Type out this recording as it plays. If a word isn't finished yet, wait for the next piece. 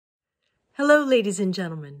Hello, ladies and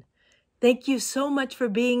gentlemen. Thank you so much for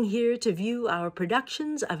being here to view our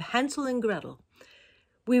productions of Hansel and Gretel.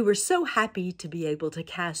 We were so happy to be able to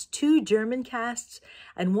cast 2 German casts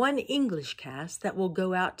and 1 English cast that will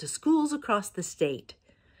go out to schools across the state.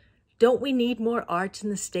 Don't we need more arts in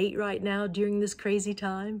the state right now during this crazy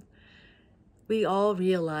time? We all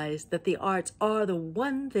realize that the arts are the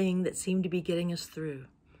one thing that seem to be getting us through.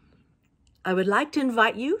 I would like to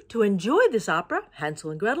invite you to enjoy this opera, Hansel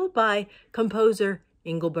and Gretel, by composer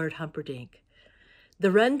Engelbert Humperdinck. The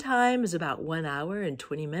runtime is about 1 hour and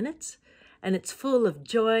 20 minutes, and it's full of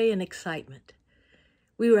joy and excitement.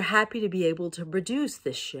 We were happy to be able to produce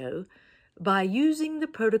this show by using the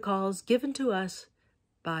protocols given to us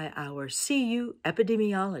by our CU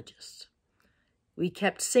epidemiologists. We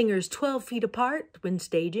kept singers 12 feet apart when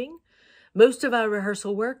staging. Most of our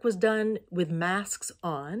rehearsal work was done with masks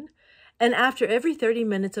on, and after every 30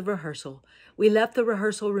 minutes of rehearsal, we left the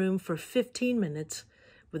rehearsal room for 15 minutes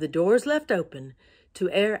with the doors left open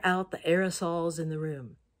to air out the aerosols in the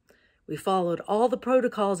room. We followed all the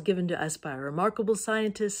protocols given to us by remarkable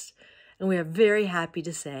scientists, and we are very happy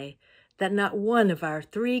to say that not one of our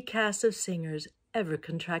 3 cast of singers ever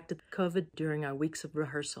contracted COVID during our weeks of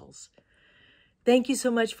rehearsals. Thank you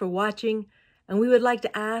so much for watching, and we would like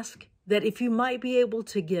to ask that if you might be able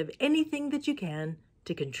to give anything that you can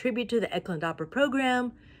to contribute to the Eklund Opera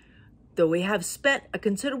Program. Though we have spent a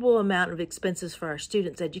considerable amount of expenses for our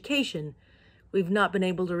students' education, we've not been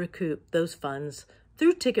able to recoup those funds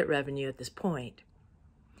through ticket revenue at this point.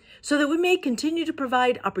 So that we may continue to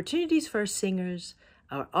provide opportunities for our singers,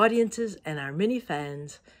 our audiences, and our many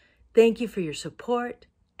fans, thank you for your support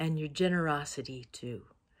and your generosity too.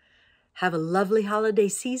 Have a lovely holiday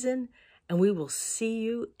season, and we will see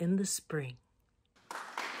you in the spring.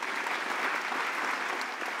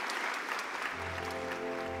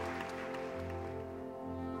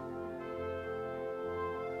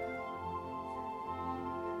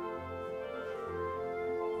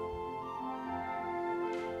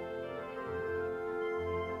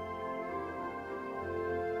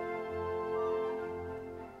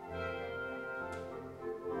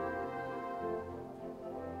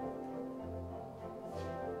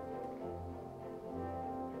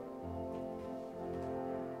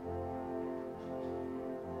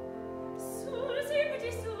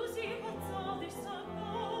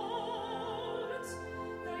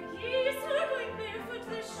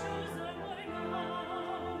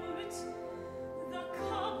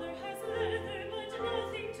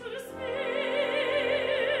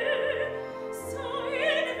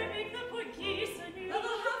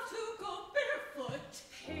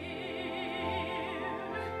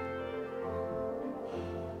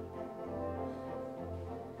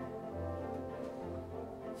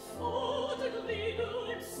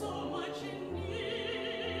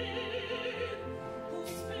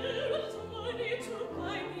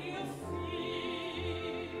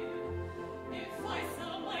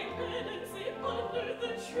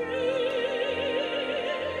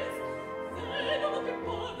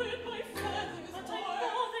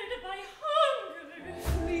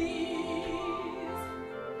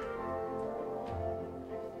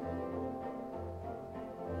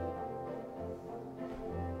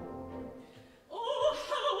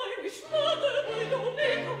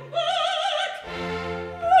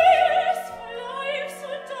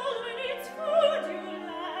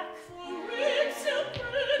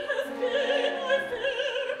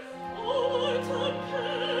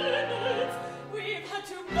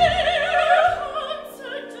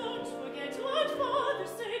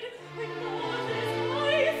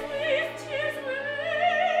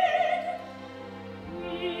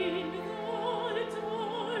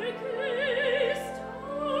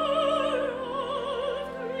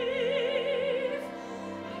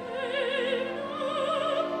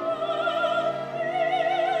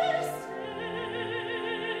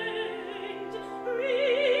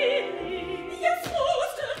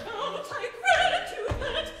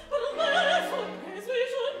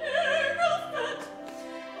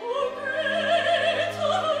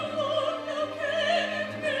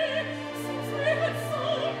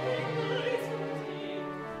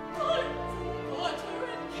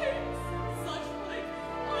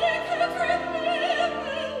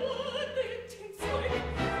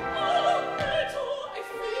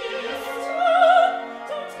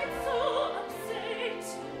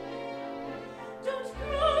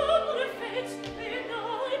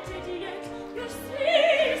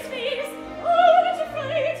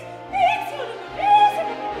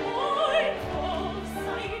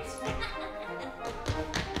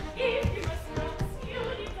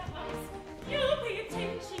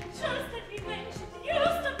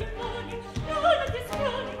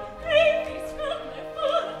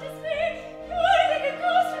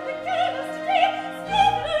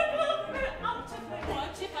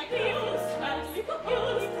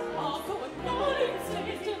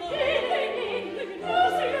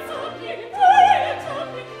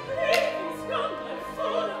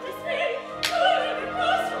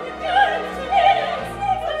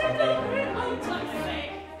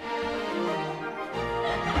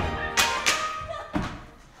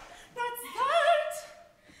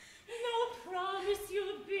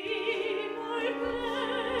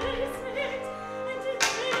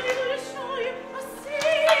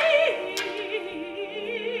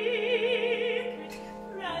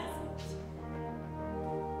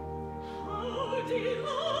 If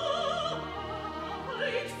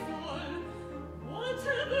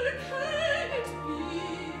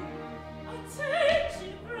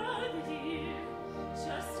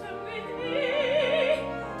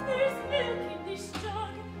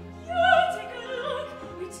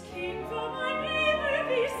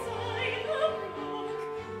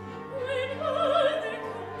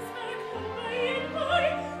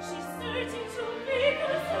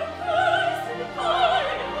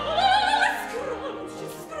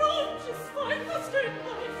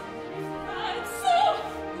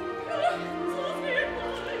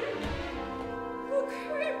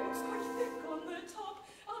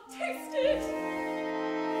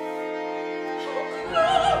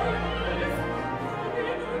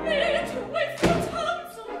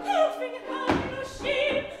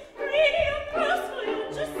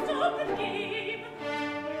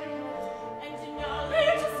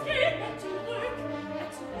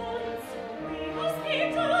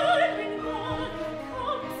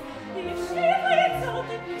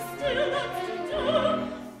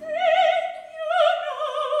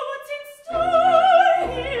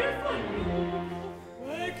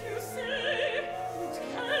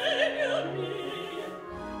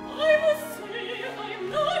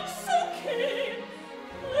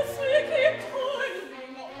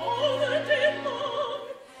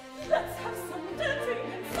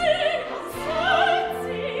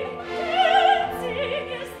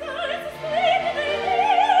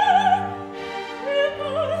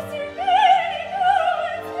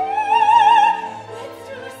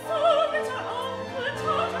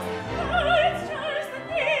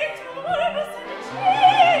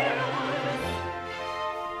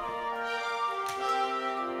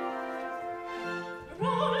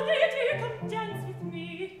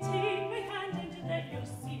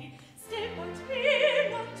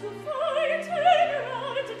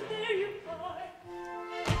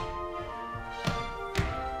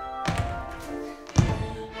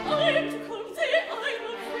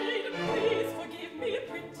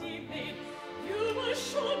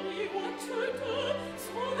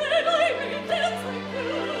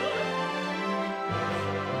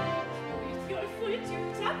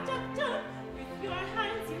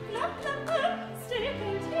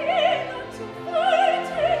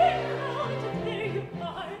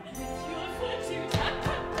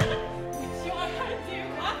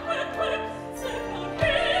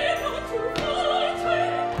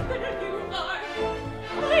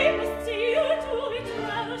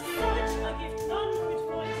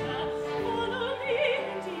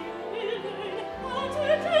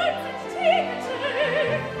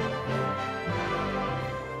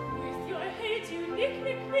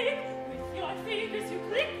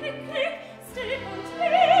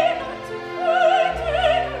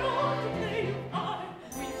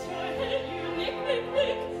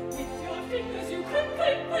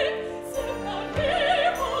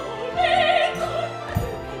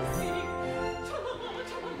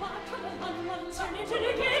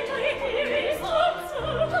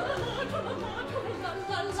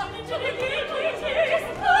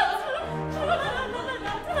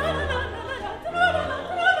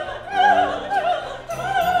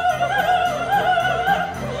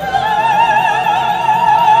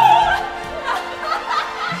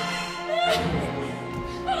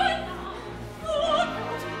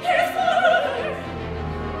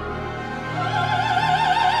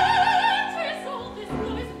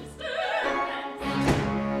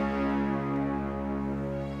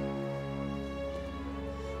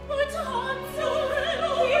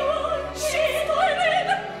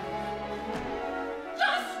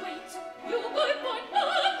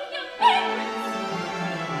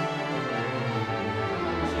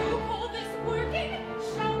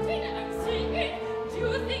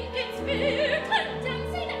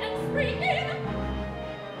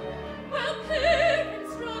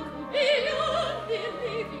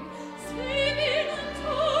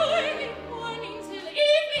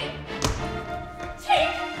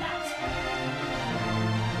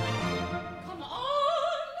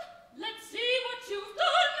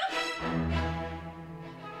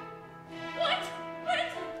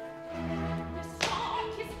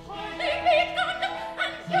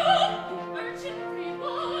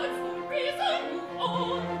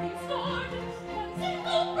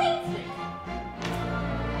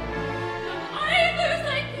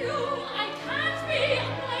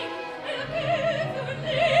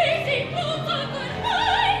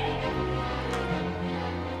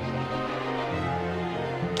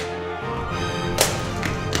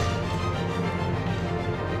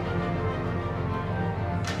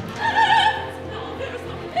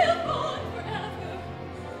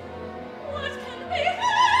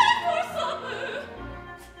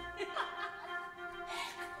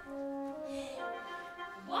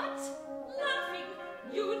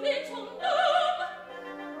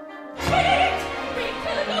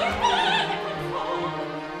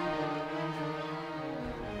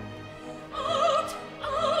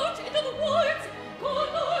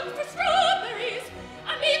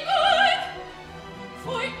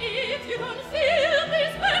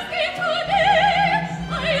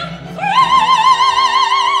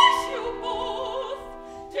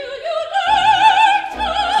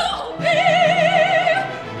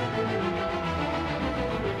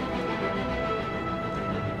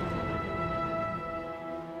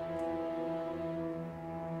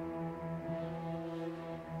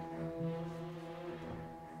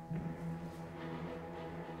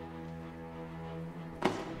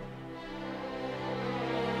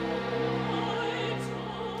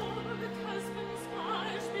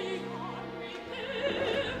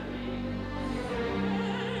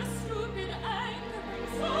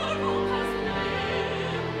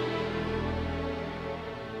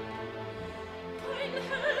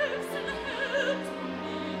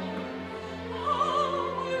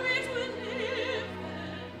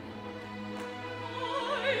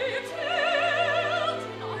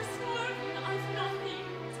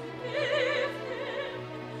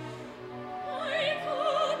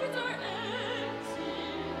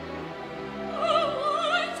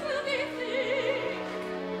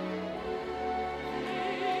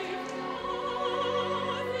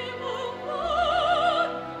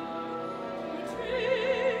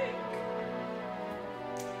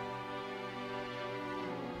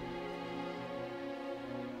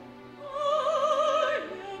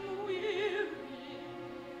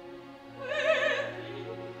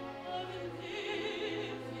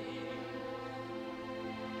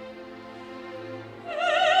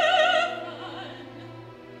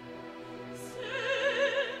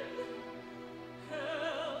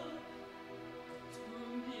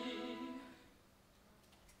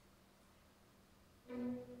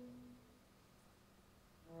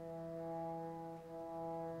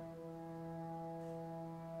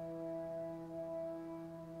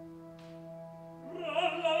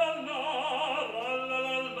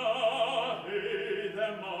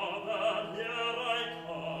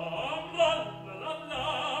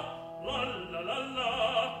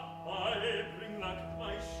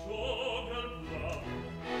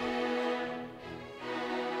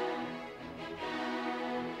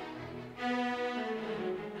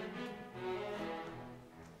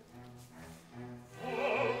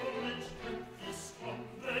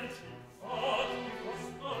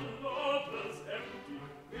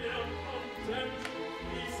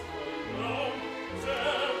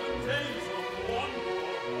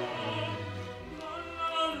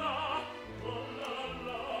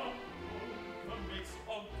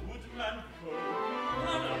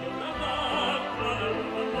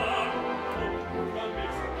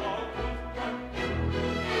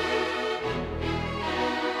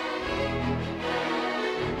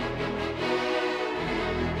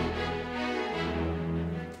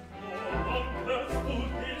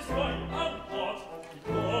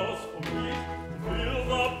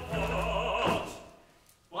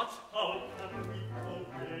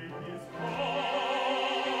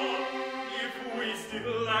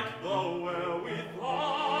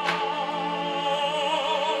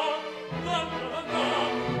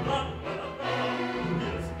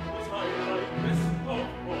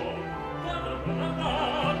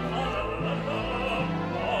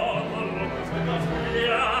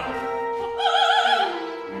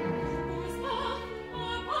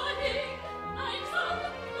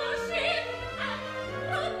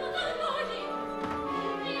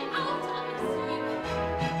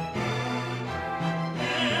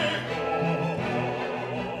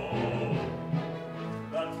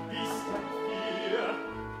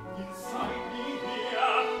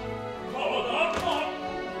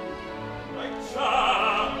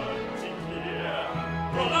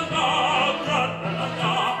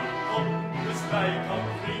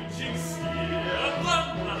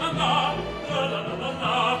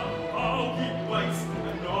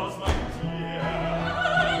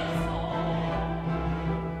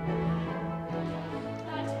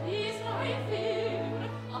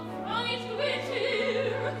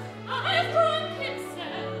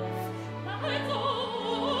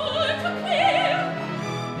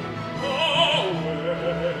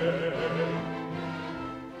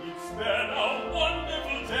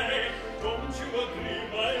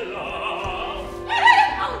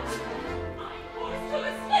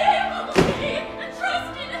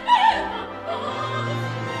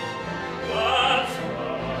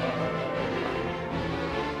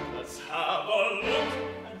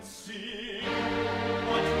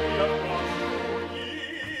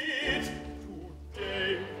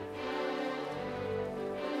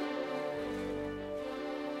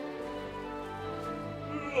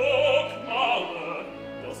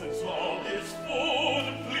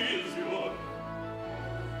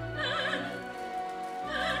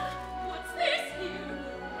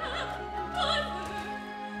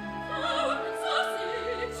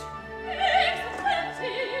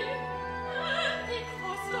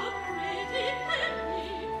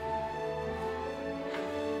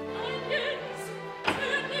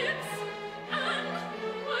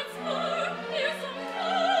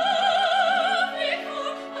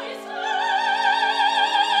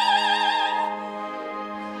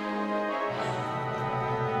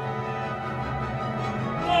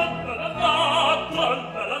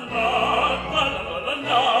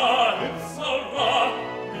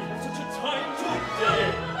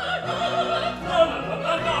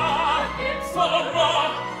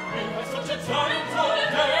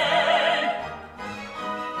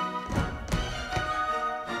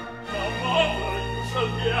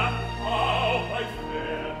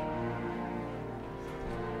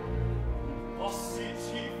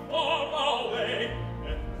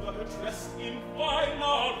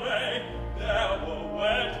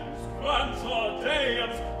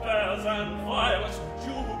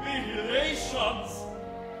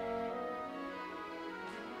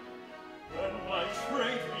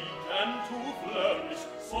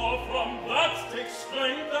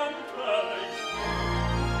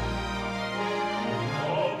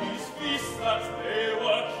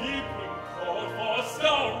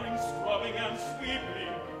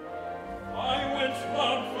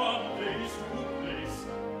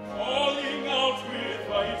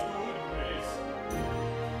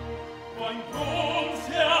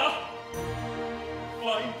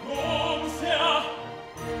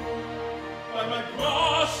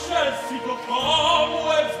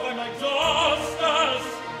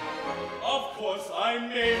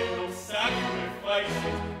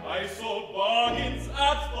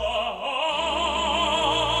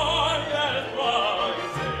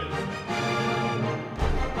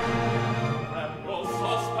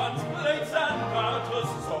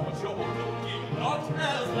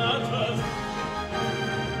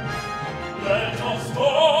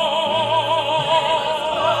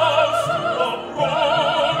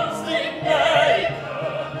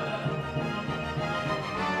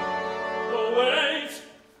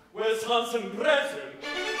Hansel and Gretel,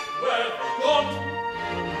 where they gone?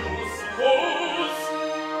 You suppose?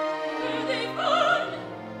 Where they've gone?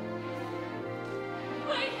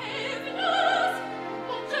 My heavens,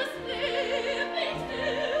 but just let me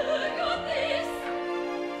tell you this.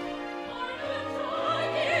 Our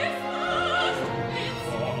joy is lost, it's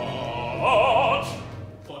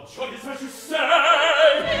What joy is that you say?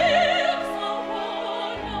 it's a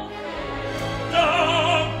one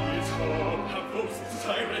Damn it all, have those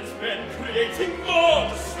tyrants been creating more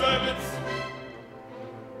disturbance?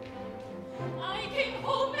 I came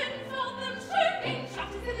home and found them chirping,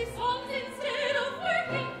 shouting silly songs instead of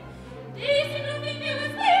working. They said nothing new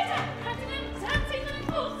is later, cutting and dancing and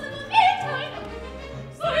calls in the meantime.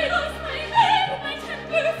 So I lost my head and my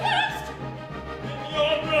temper flashed. In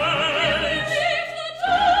your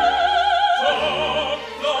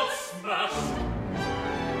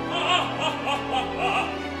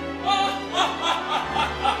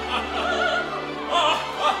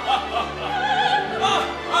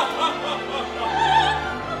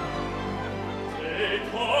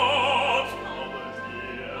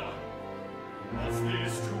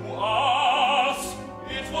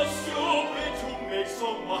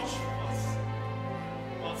much for us.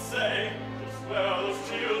 But say, just where are those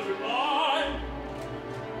children mine?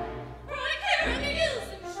 Right here in the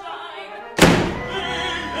Ilsenstein.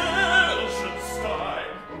 The Ilsenstein!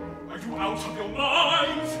 Are you out of your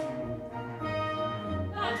mind?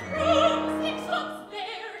 That room sticks up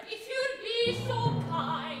there, if you'd be so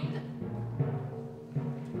kind.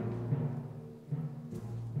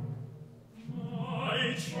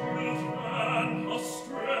 My children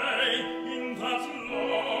astray in that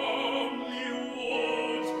lonely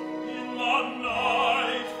wood, in the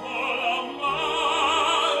night full of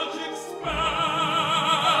magic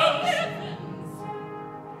spells. Heavens!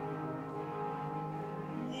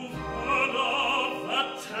 Who've heard of that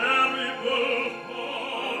terrible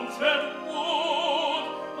haunted wood,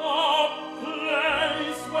 a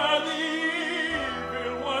place where the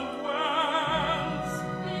evil one dwells?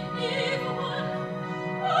 The evil one,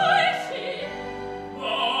 why is she?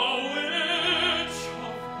 The witch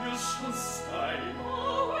of Ilsenstein.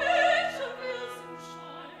 Oh, witch of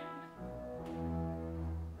Ilsenstein.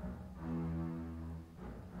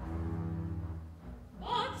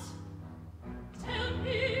 But, tell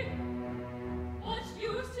me, what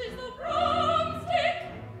use is the broomstick?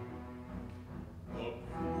 The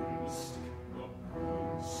broomstick,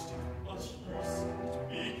 what use can it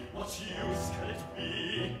be? What use can it be?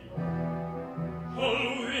 All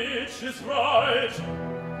which is right,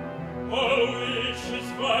 all which is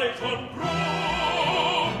right on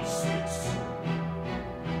broomsticks.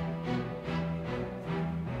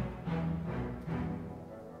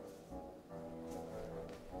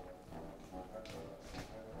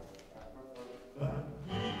 An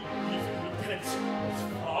evil pet with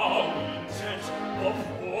foul intent, the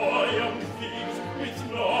poor young thieves with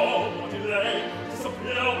no delay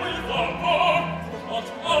disappear with a roar from the heart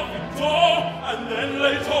of the door, and then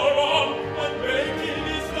later on, when baking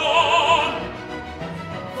is done,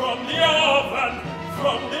 from the oven,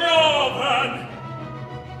 come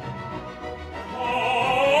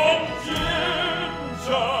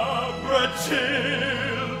gingerbread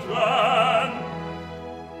children.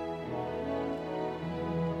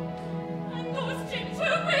 And those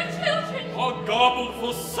gingerbread children, Are gobbled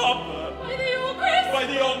for supper by the ogress, by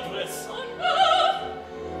the ogress. oh no!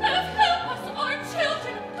 Help us, our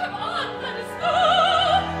children! Come on, let us go!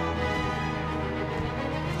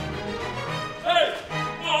 Hey,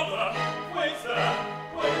 mother, wait there,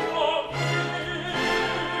 wait for me.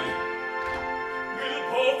 We'll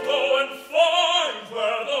both go and find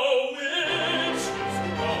where the witch is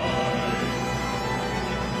gone.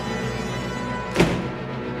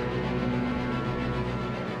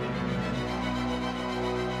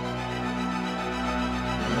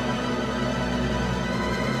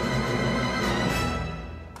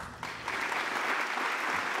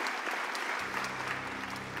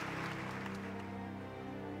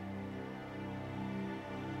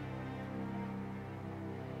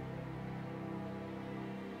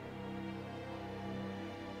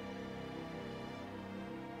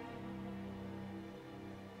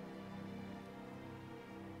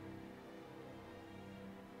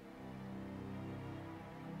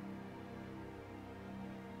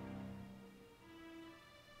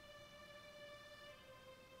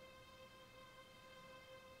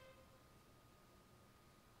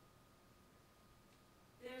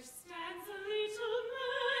 There stands a little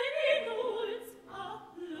man in the woods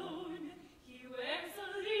alone. He wears a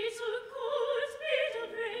little coat made of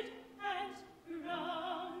red and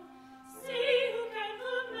brown. See who can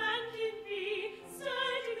the man can be,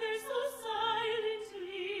 standing there so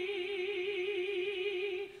silently,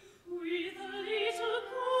 with a little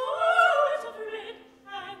coat of red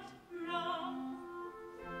and brown.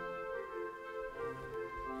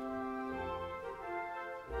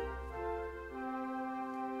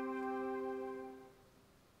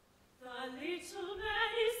 The little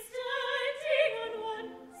man is standing on one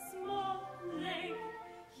small leg.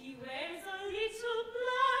 He wears a little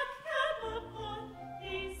black cap upon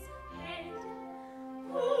his head.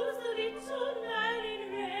 Who's the little man in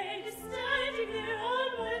red, standing there on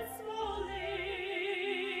one small leg,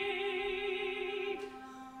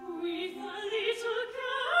 with a little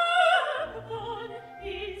cap upon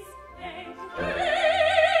his head?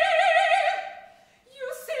 You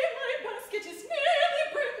see, my basket is nearly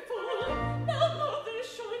brimful. Now mother's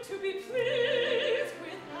sure to be pleased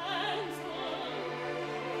with Hansel.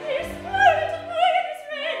 This carrot of mine is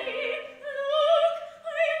ready. Look,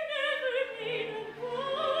 I've never made one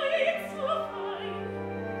quite so fine.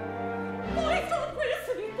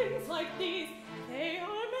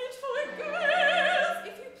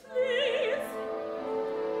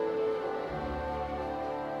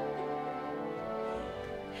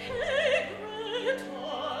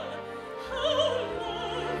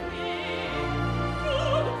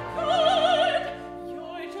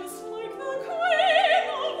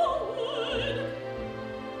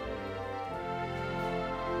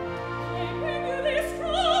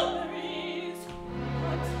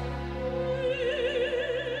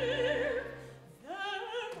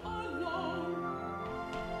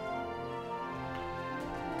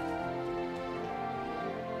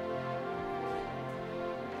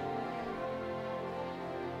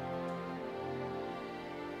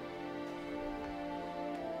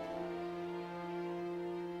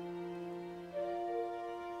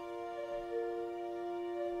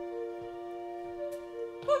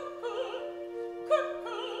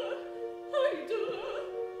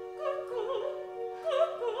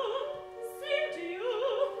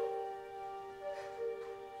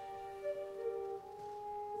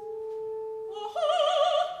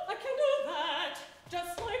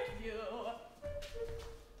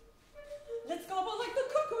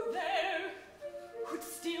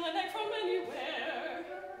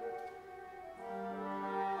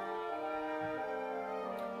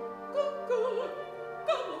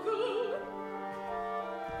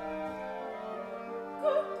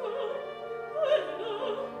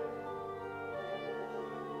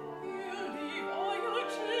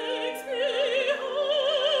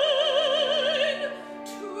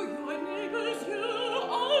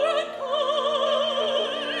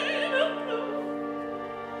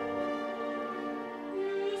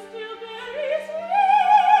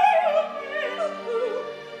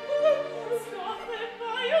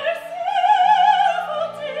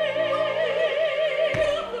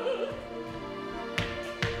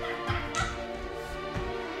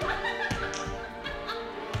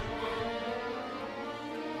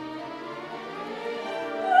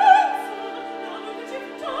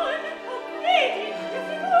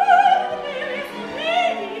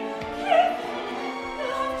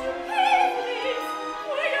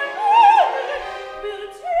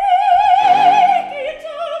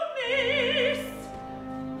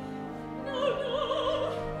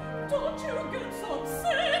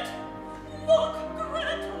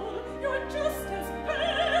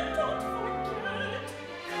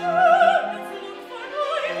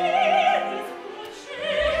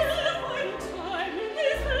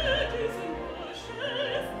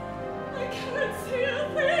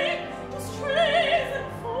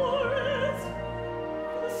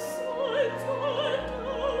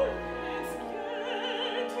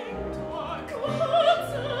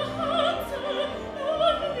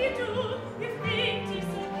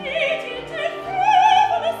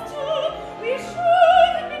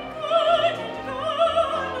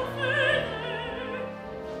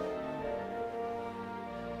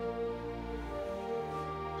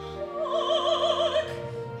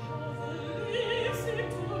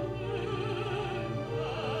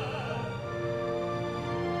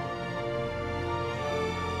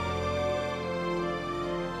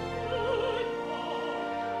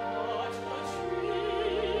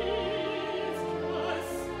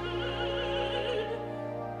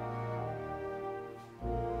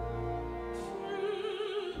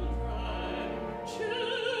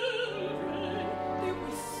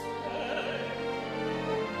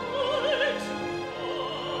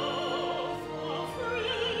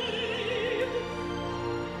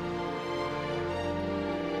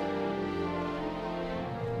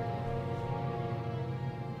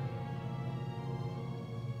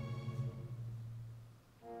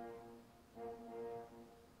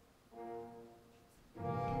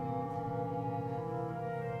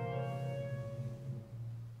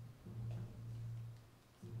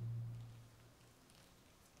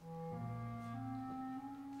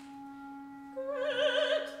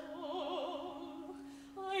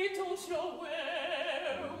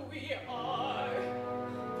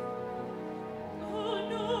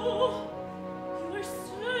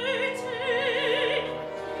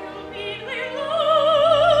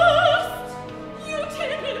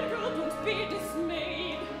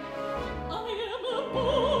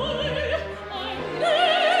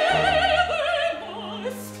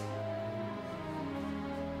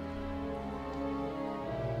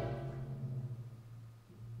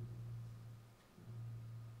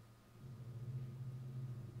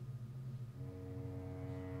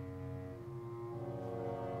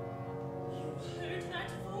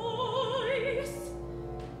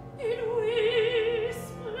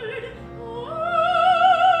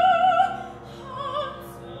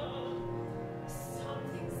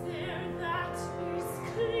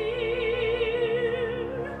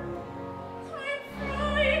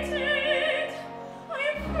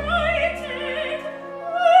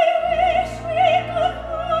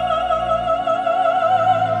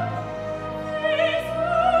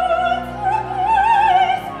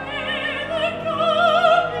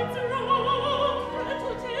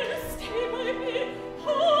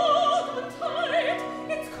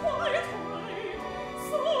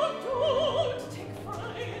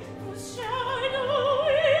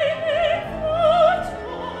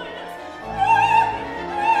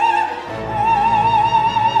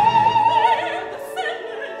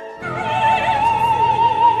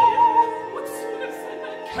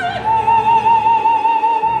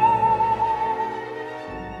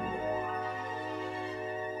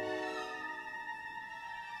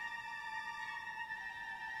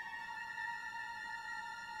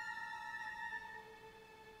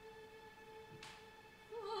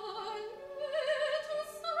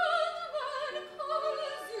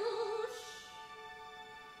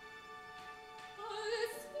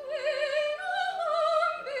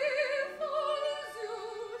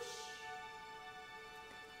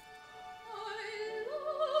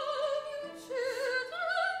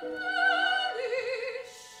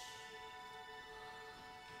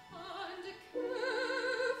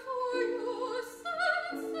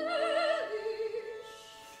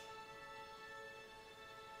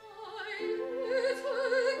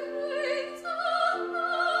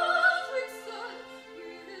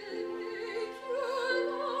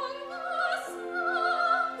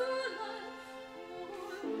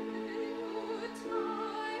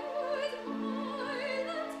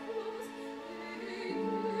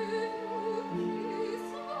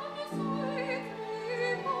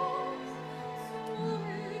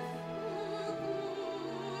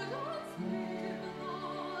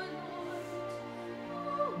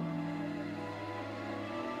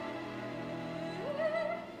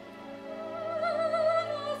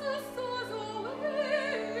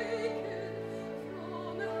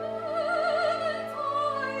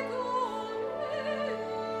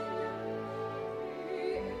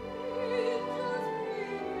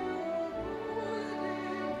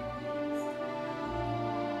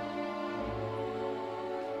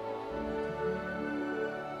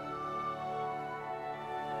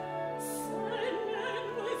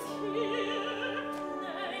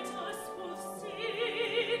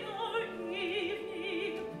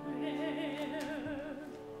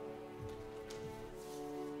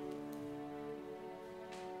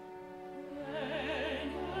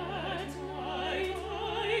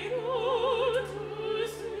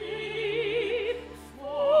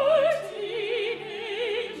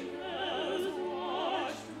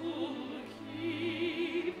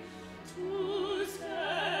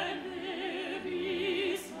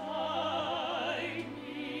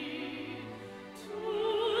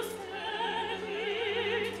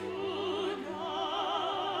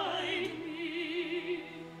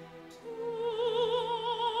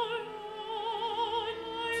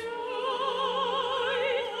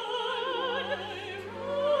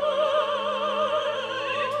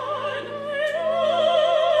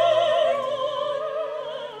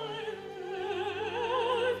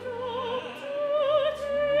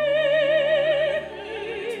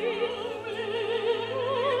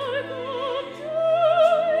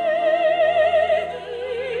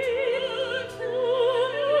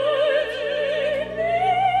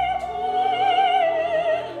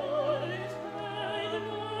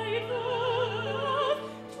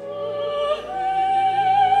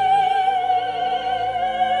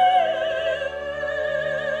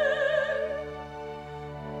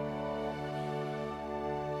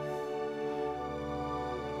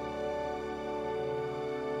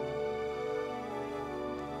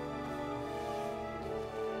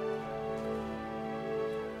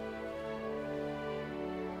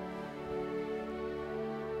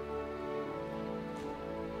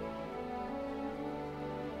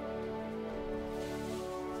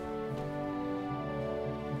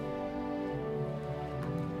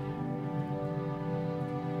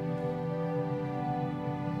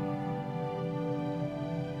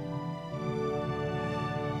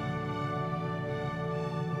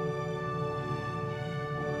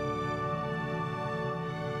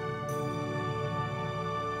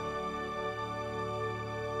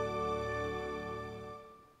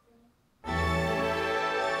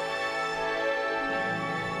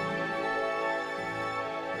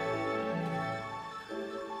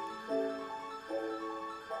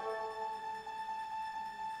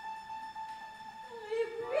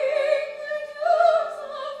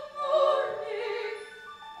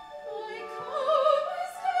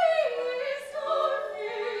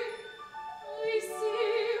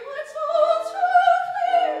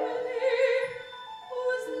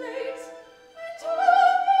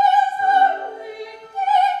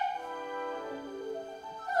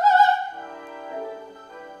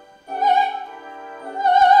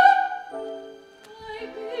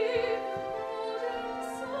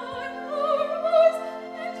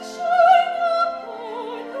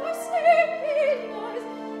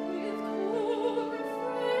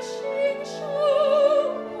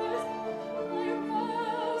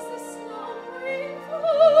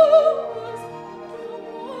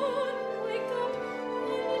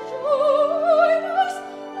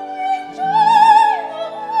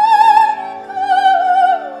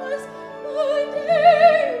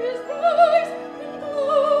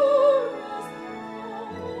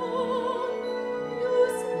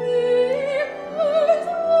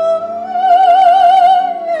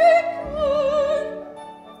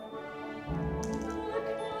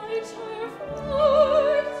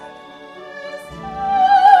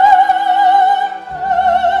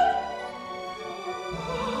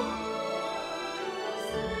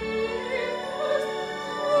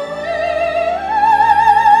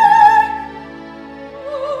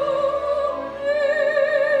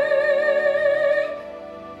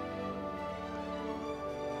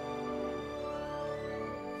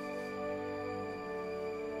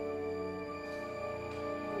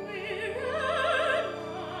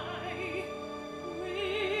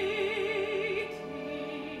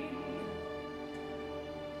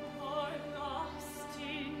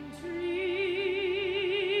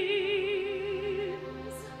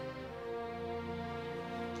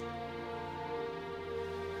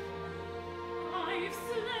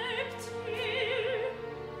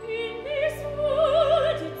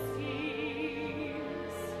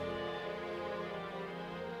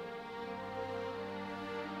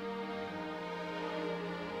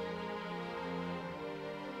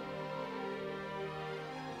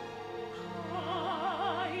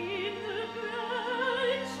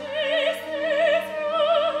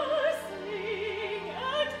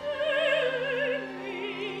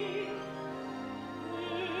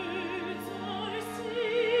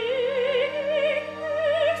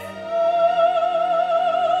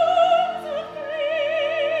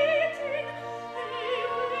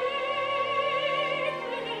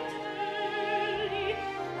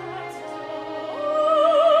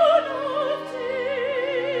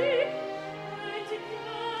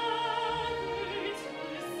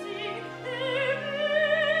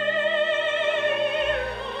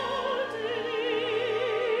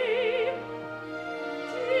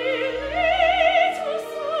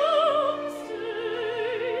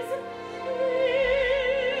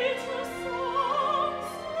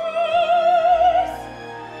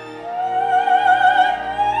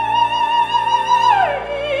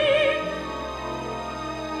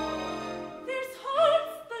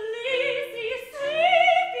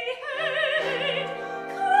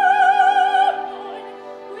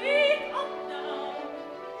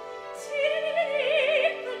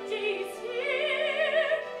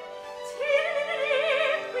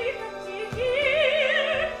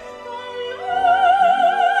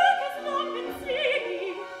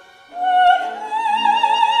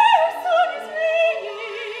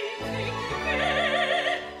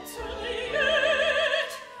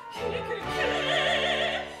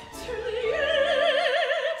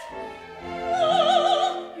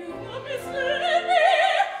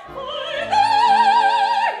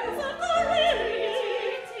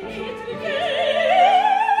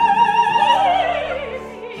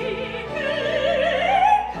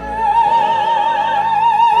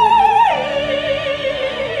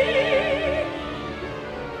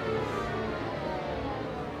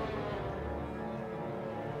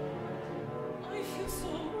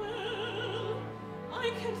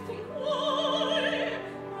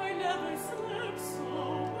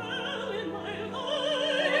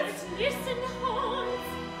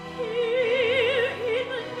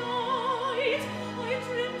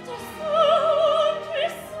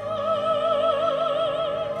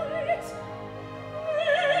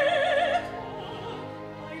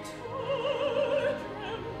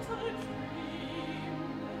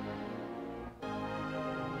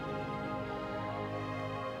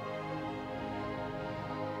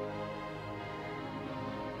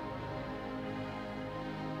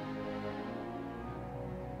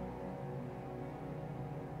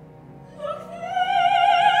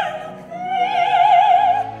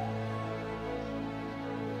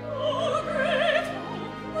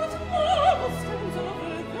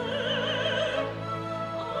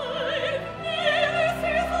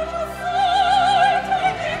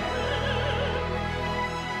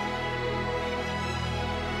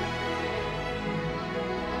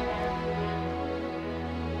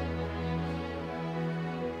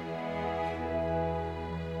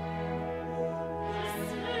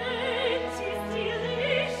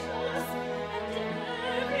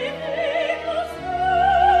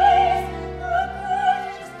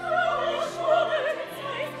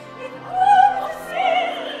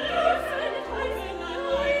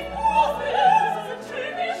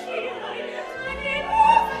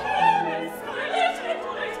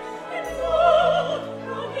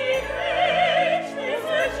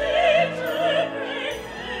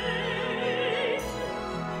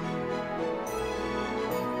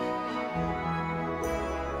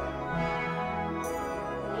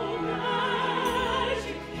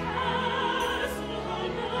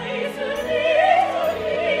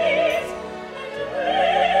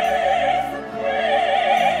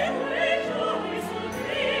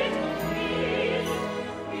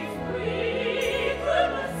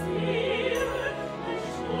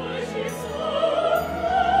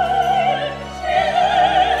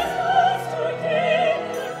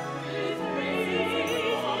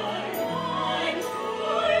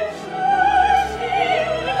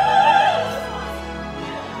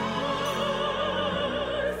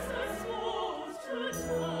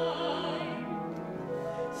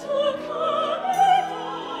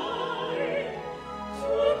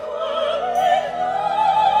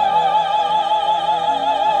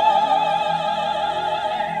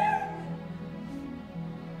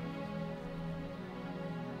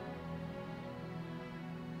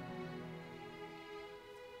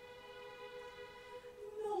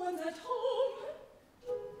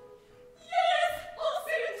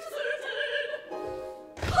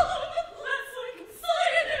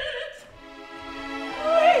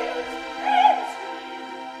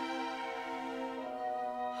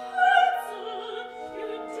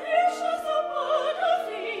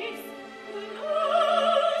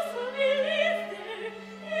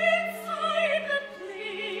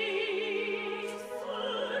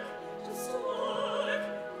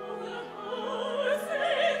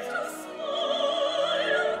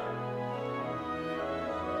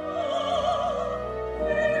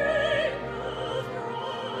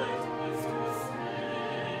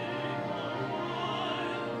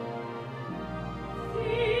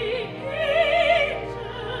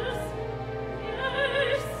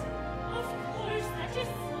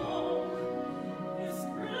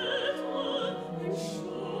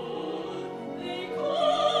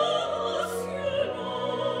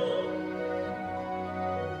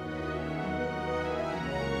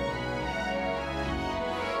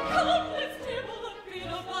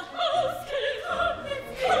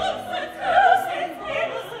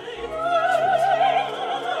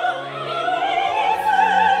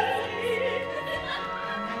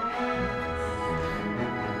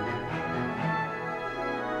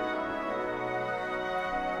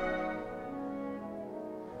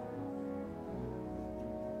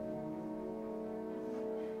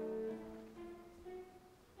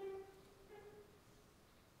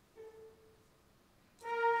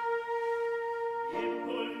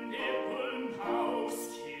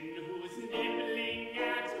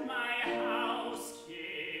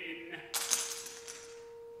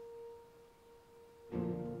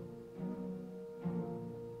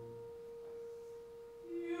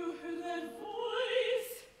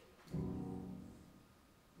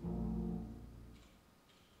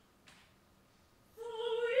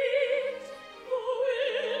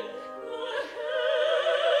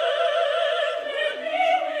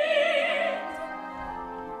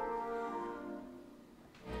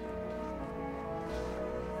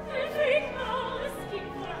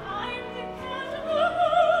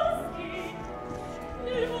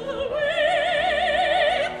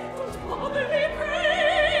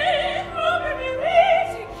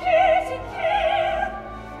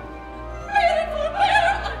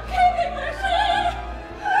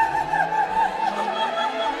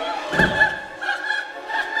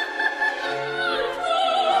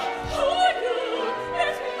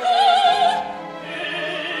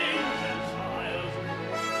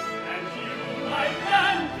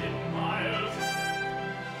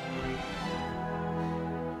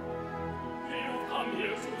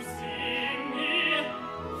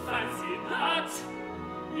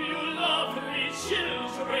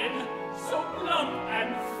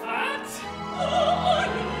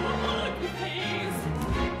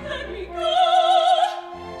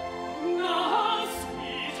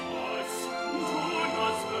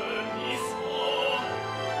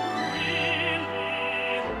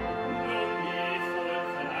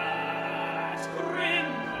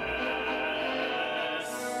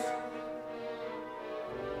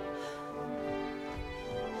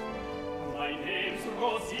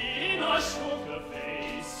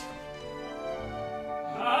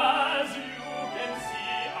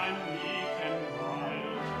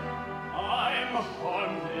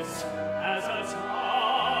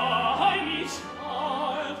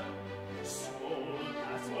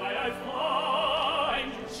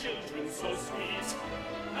 so sweet,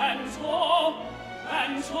 and oh,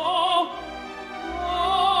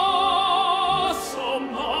 so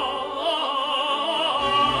marvelous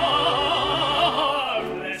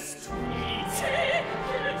sweet. Take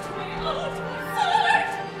it me out my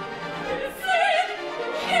sight, sing,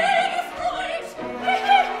 hear the fright.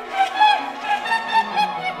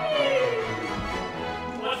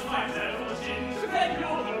 What fine little gingerbread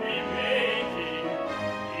you'll be making,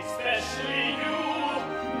 especially you,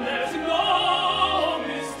 there's no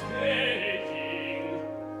mistaking.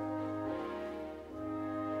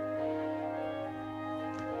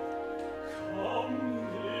 Come,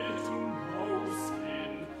 little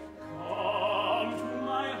mousekin, come to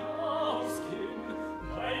my housekin.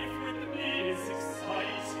 Life with me is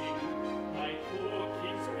exciting, my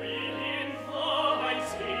cooking's really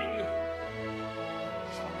inviting.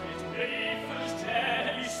 Chocolate wafers,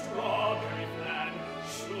 jelly, strawberry flan,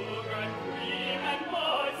 sugar and cream and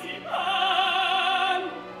marzipan.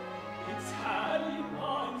 Italian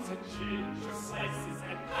buns and ginger slices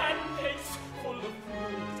and pancakes full of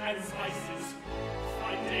fruit and spices.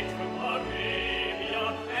 Fine dates from Arabia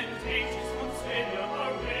and dainties from Spain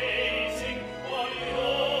are waiting. All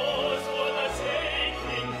yours for the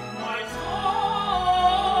taking, my darlings.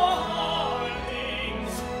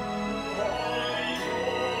 All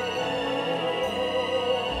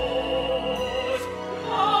yours,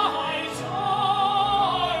 my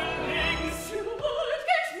darlings. You would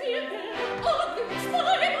get me again, oh, this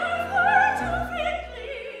time I've heard too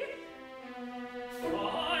faintly.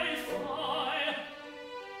 Fly,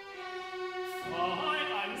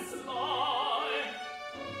 I'm sly.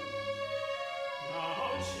 Now,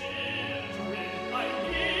 children, I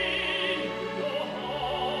need you go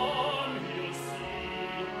on, you'll see.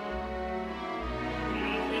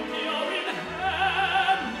 You'll think you're in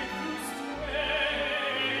heaven if you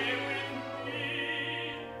stay with me.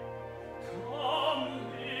 Come,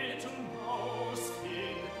 little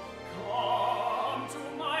mousekin, come to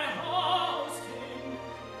my housekin.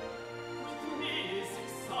 With me is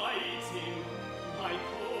exciting, my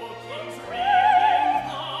cooking's really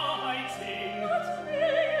inviting. What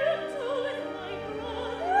will you do with my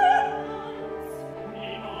brothers?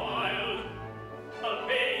 Meanwhile, I'll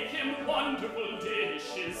bake him wonderful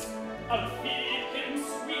dishes. I'll feed him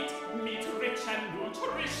sweet meat, rich and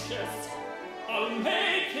nutritious. I'll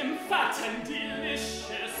make him fat and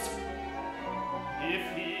delicious. If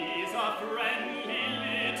he's a friendly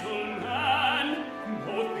little man,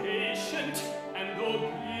 both patient and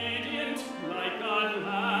obedient like a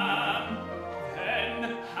lamb,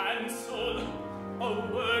 then Hansel, a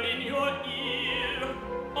word in your ear,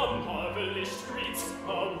 a marvelous treat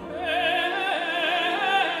awaiting.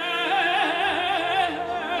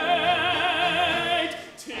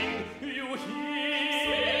 You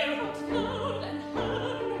hear? Not loud and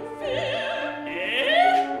have no fear.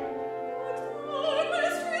 Eh? What are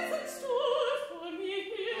mysteries in store for me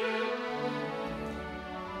here?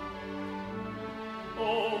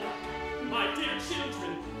 Oh, my dear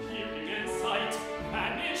children, hearing and sight,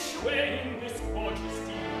 vanish away in this gorgeous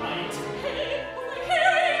delight. Hey, what I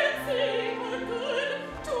hear and sing are good.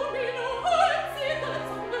 Do me no harm, see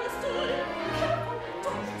that's understood. Careful,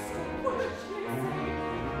 don't trust a word they say.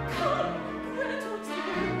 Come, Gretel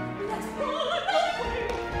dear, let's run away.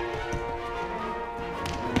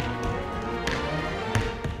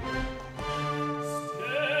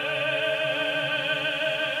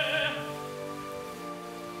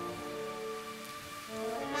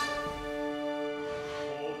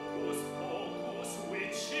 Hocus pocus,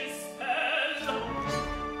 witch's spell.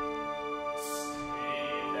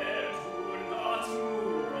 Stay there, do not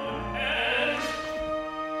move on edge.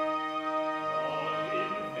 All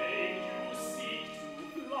in vain you seek to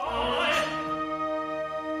fly.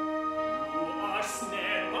 You are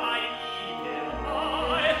snared by evil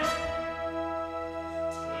eye.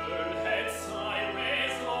 Turn head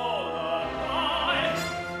sideways, all alive.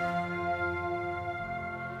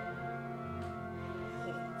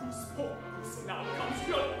 Hocus pocus, now comes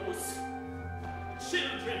your puss.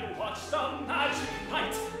 Children, watch the magic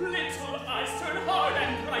light. Little eyes turn hard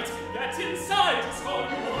and bright. Get inside is all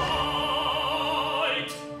you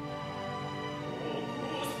white.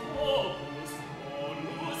 Hocus pocus,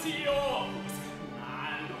 bonus iocus,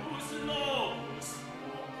 malus locus.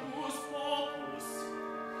 Hocus pocus,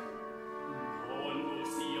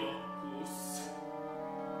 bonus iocus,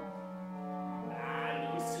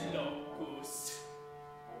 malus locus.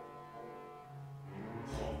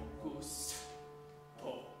 Hocus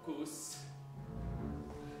pocus,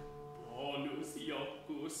 bonus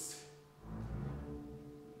iocus,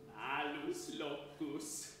 malus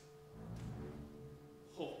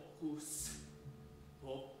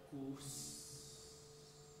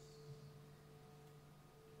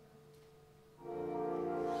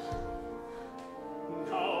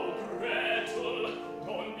Now, Gretel,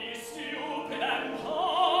 don't be stupid and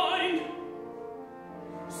pine.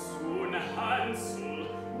 Soon Hansel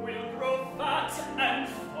will grow fat and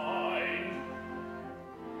fine.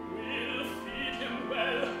 We'll feed him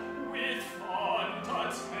well with fond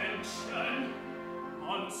attention,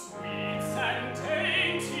 on sweets and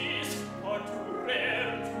dainties, but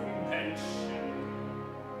rare to mention.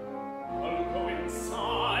 I'll go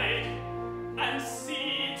inside and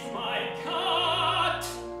see to my cat.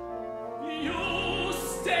 You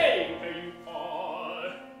stay where you are,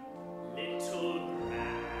 little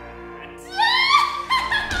brat.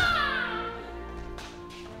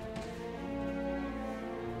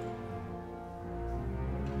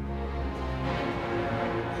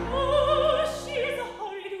 Oh, she's a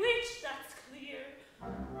horrid witch, that's clear.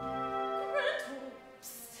 Gretel,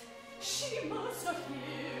 psst, she must not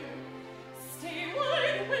hear. Stay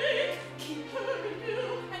wide awake, keep her in view,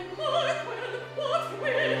 and mark well what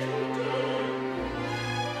will you do.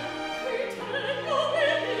 Pretend you're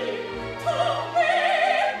willing to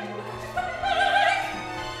win. Come back.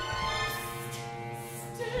 Psst,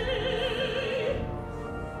 stay.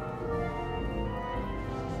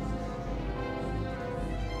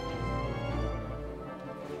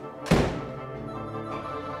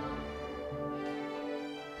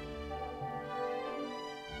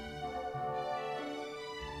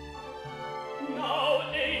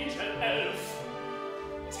 Now, angel elf,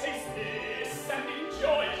 taste this and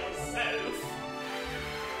enjoy yourself.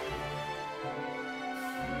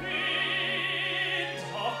 Free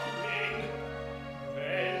duckling,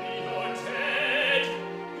 when you're dead,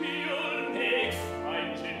 you'll make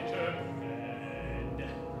fine gingerbread.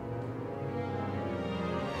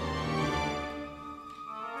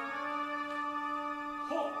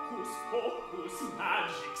 Hocus pocus,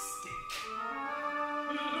 magic stick.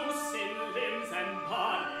 Loosen limbs and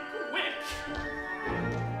body quick.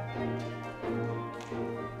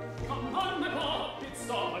 Come on, my puppet,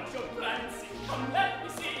 start your prancing. Come, let me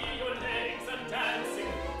see your legs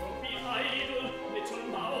a-dancing. Don't be idle, little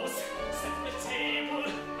mouse. Set the table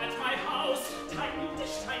at my house. Tiny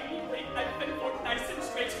dish, tiny plate, knife and fork, nice and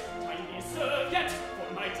straight. Tiny serviette for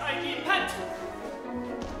my tiny pet.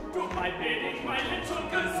 Do my bidding, my little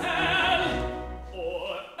gazelle.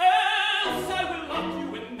 Or else I will lock you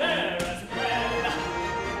in there as well.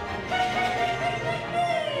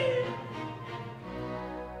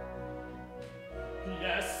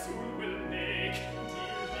 Yes, soon we'll make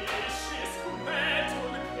delicious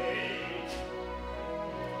Gretel cake.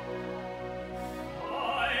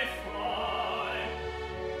 Fly, fly,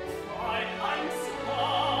 fly, I'm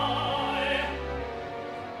spy.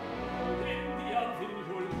 In the oven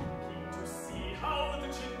you're looking to see how the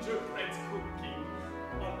gingerbread's cooking.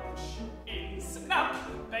 I'll push you in, snap,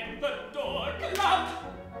 bang the door, clap.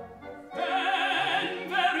 Then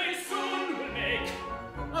very soon we'll make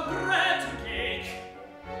a Gretel cake.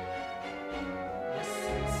 Yes,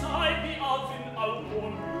 inside the oven I'll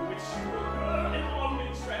warm you with sugar and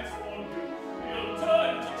almond transform you. You'll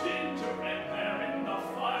turn to gingerbread there in the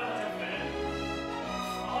fire to bed.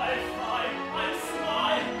 Fly, fly, I'm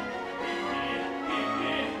sly.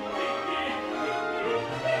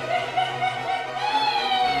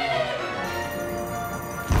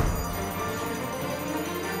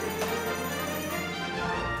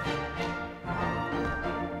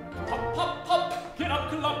 Pop, pop, pop, get up,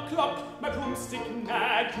 clop, clop, my broomstick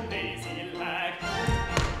nag, you lazy lag.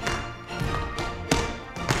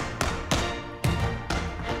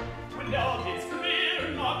 When all gets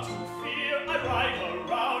clear, not to fear, I ride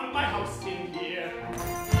around my house in here.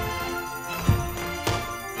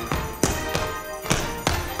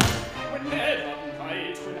 When dead of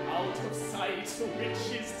night, when out of sight, the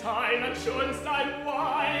witch is time and Schoenstein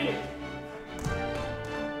wine.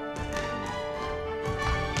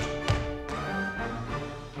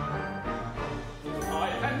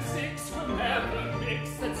 Five and six will never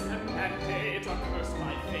mix, and 7 and 8 are cursed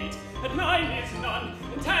by fate. And 9 is none,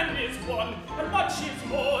 and 10 is one, and much is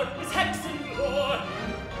more is hexen lore.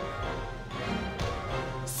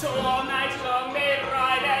 So all night long they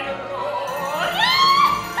ride and roar.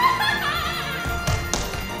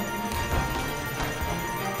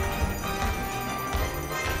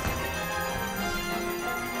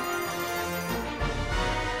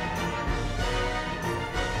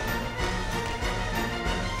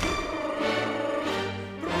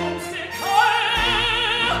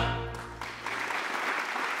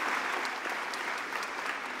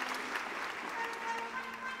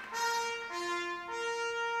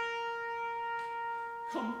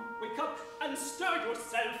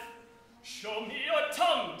 Show me your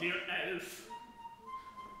tongue, dear elf.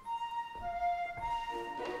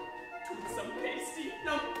 Toothsome pasty,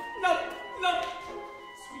 num, num, num.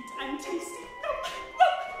 Sweet and tasty, num,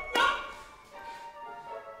 num, num.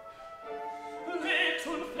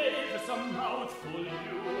 Little flavoursome mouthful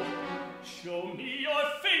you. Show me your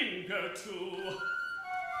finger too.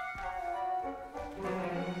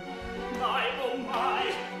 My, oh my,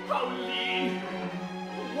 how lean.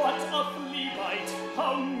 What a flea bite,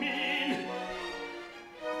 how mean.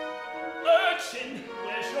 Urchin,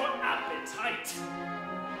 where's your appetite?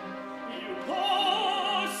 You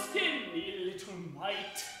poor skinny little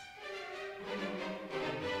mite.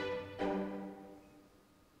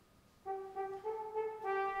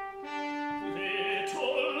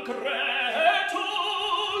 Little Gretel,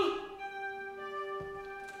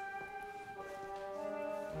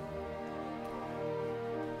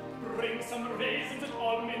 bring some raisins and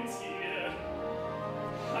almonds here.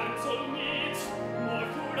 Hansel needs more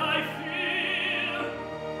food, I fear.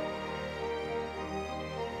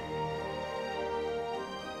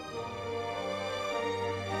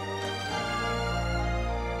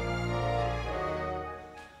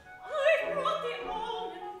 I brought the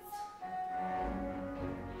almonds.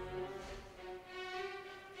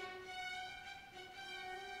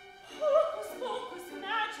 Hocus pocus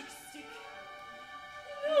magic stick.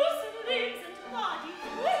 Loosen limbs and body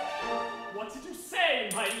quick. What did you say,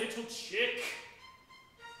 my little chick?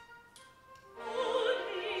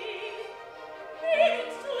 Only, make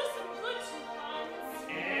it do some good to Hans.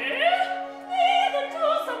 Eh? Make it do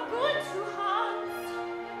some good to Hans.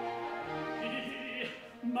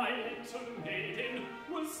 My little maiden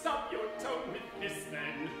will stop your tongue with this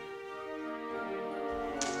then.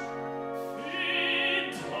 Feed,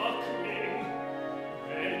 duckling,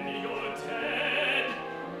 when you're dead,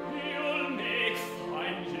 you'll make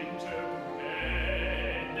fine gingerbread.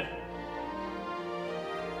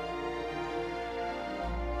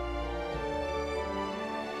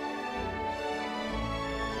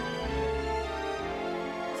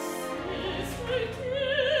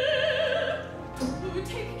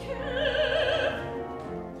 Take care.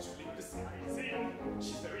 She's disguising,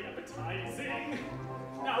 she's very appetizing.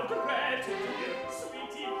 Now Gretel, dear,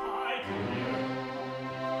 sweetie pie, dear.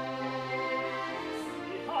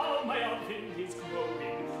 See how my oven is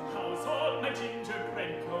growing, how's all my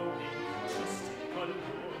gingerbread going? Just take a look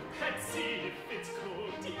and see if it's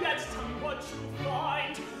good. Yet tell me what you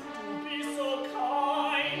find. Do be so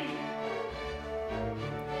kind.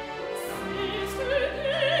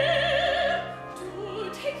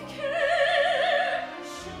 Take care.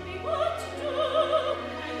 Show me what to do. I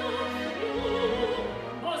love you.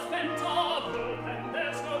 Must spend double, and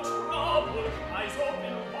there's no trouble. Eyes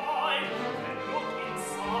open wide, and look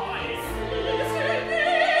inside.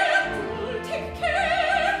 Take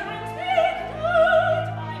care. I'm still out.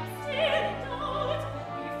 I'm still out.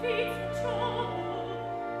 If it's trouble.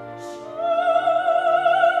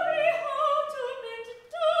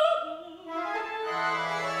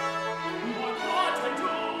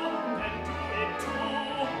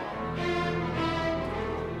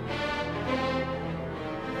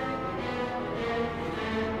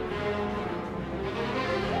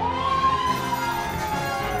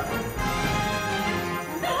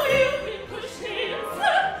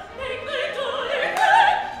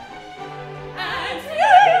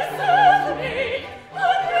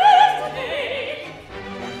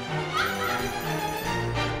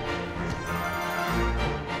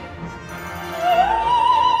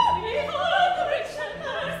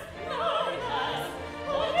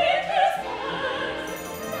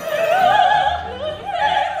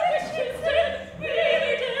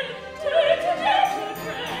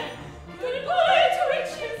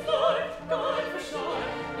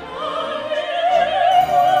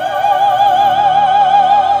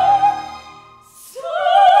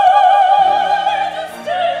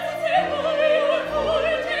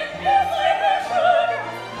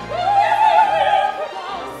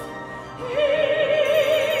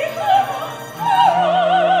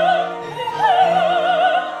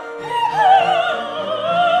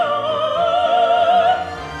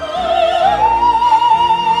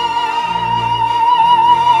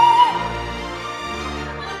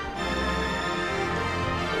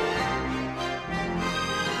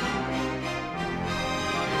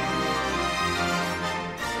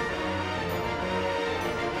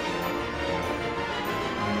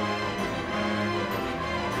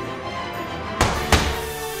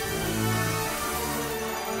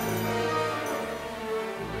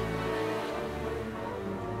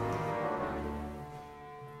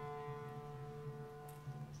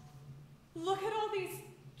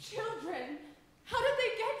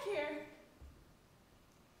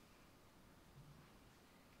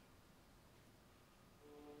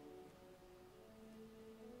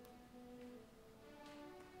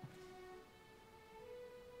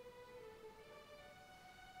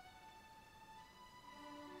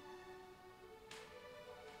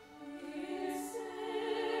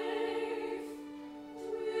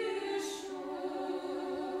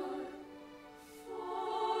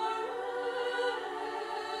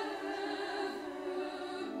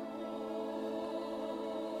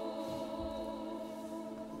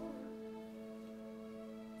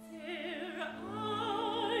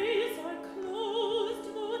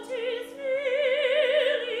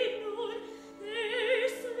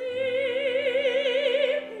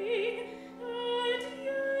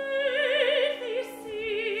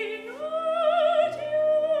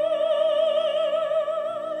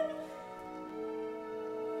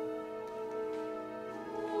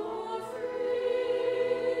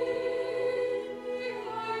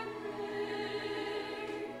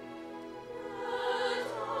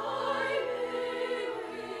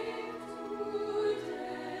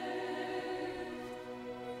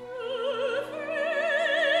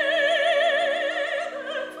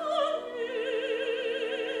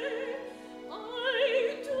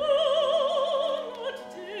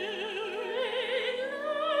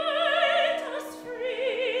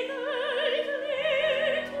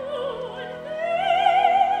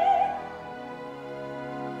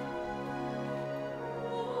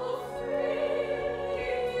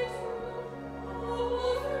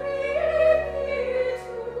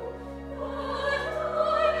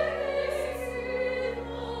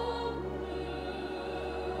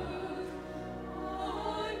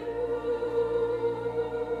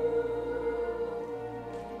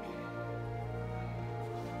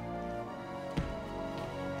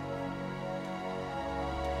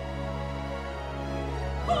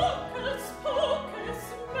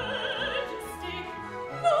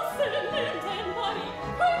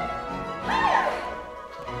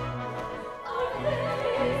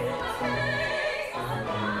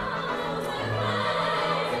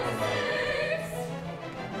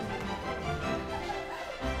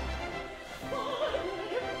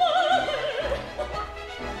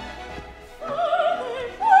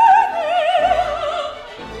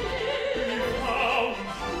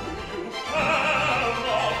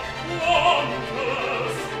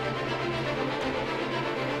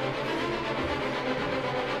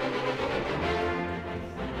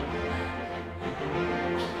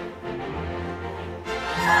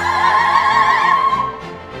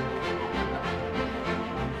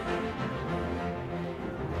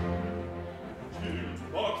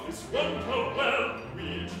 went away.